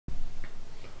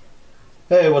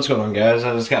Hey, what's going on, guys?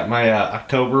 I just got my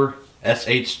October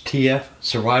SHTF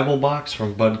survival box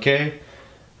from BudK.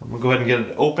 I'm gonna go ahead and get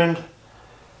it opened.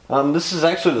 This is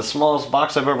actually the smallest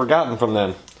box I've ever gotten from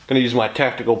them. I'm gonna use my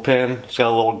tactical pen. It's got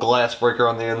a little glass breaker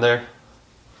on the end there.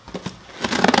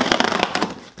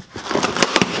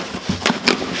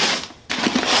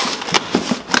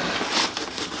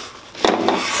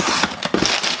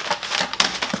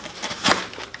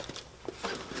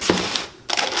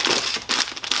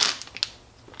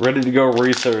 Ready to go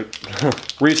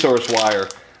resource wire.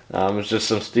 It's just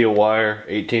some steel wire,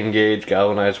 18 gauge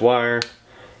galvanized wire.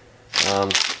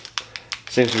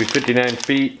 Seems to be 59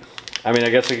 feet. I mean, I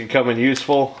guess it could come in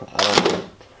useful. I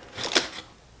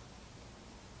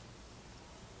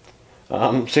don't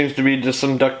know. Seems to be just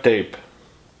some duct tape.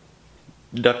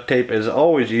 Duct tape is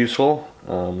always useful.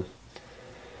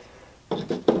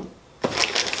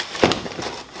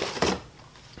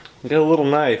 Get a little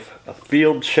knife, a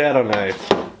field shadow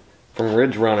knife from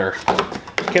Ridge Runner.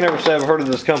 Can't ever say I've heard of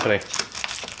this company. It's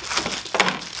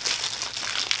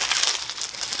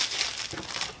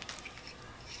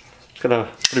got a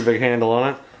pretty big handle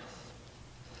on it.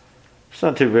 It's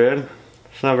not too bad.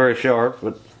 It's not very sharp,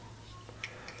 but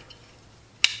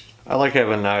I like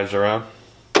having knives around.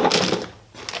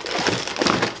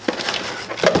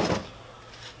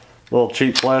 Little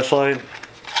cheap flashlight.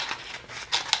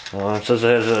 It says it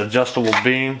has an adjustable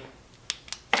beam.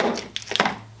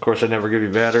 Of course, they never give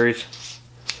you batteries.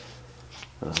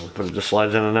 But it just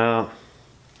slides in and out.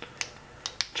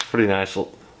 It's a pretty nice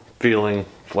feeling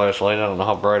flashlight. I don't know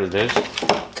how bright it is.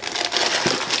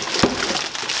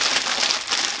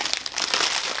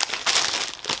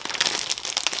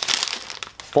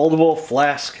 Foldable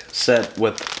flask set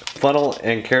with funnel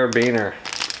and carabiner.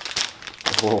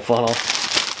 A little funnel.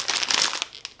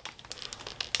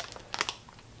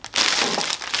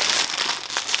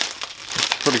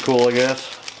 It's pretty cool, I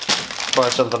guess.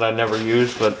 Probably something I never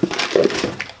used, but we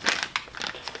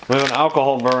have an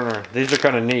alcohol burner. These are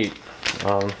kind of neat.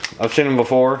 I've seen them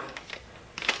before.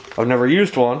 I've never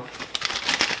used one,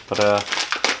 but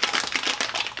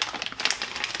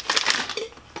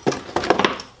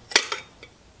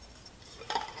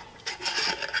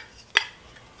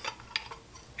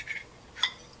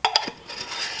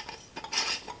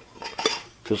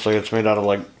looks like it's made out of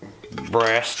like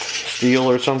brass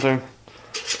steel or something.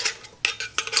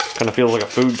 Kind of feels like a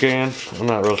food can. I'm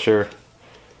not real sure.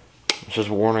 It says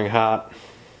warning hot.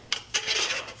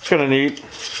 It's kind of neat.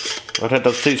 I'd have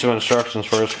to see some instructions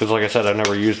first because, like I said, I've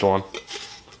never used one.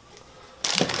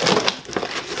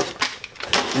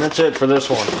 And that's it for this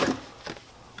one.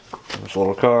 There's a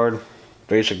little card.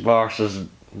 Basic box is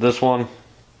this one.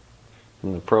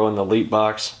 And the Pro and the Elite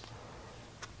box.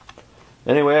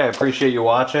 Anyway, I appreciate you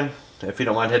watching. If you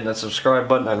don't mind hitting that subscribe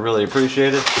button, I'd really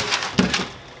appreciate it.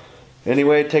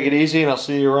 Anyway, take it easy and I'll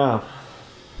see you around.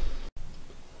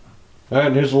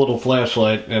 Alright, here's a little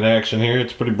flashlight in action here.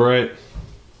 It's pretty bright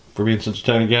for being such a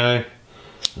tiny guy.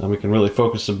 We can really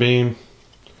focus the beam.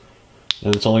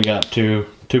 And it's only got two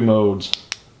modes.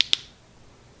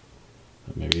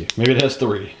 Maybe it has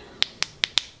three.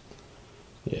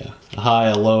 Yeah, a high,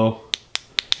 a low,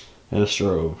 and a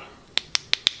strobe.